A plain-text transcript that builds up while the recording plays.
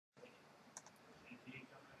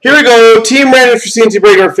Here we go. Team Randoms for C&C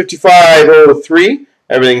Breaker 5503.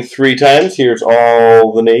 Everything 3 times. Here's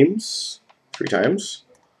all the names. 3 times.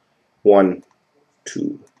 1,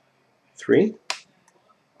 2, 3.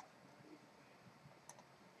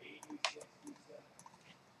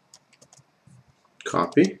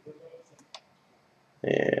 Copy.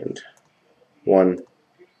 And 1,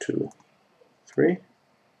 2, 3.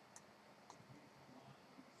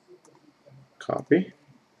 Copy.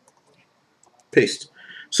 Paste.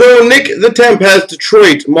 So Nick the Temp has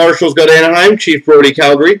Detroit. Marshall's got Anaheim. Chief Brody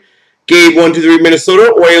Calgary. Gabe 123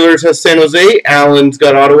 Minnesota. Oilers has San Jose. Allen's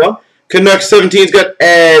got Ottawa. Canucks 17's got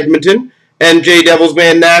Edmonton. NJ Devils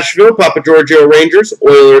Man Nashville. Papa Giorgio Rangers.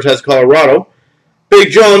 Oilers has Colorado.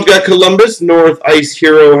 Big John's got Columbus. North Ice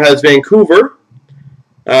Hero has Vancouver.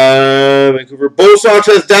 Bo Sox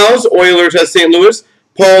has Dallas. Oilers has St. Louis.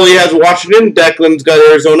 Paulie has Washington. Declan's got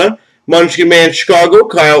Arizona. Munchkin Man Chicago.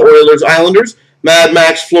 Kyle Oilers Islanders. Mad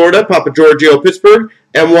Max Florida. Papa Giorgio Pittsburgh.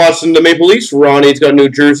 M. Watson the Maple Leafs. Ronnie's got New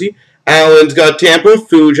Jersey. Allen's got Tampa.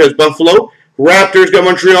 Fuge has Buffalo. Raptors got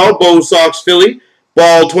Montreal. Bo Sox Philly.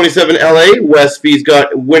 Ball 27 LA. Westby's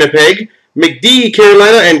got Winnipeg. McD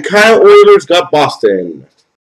Carolina. And Kyle Oilers got Boston.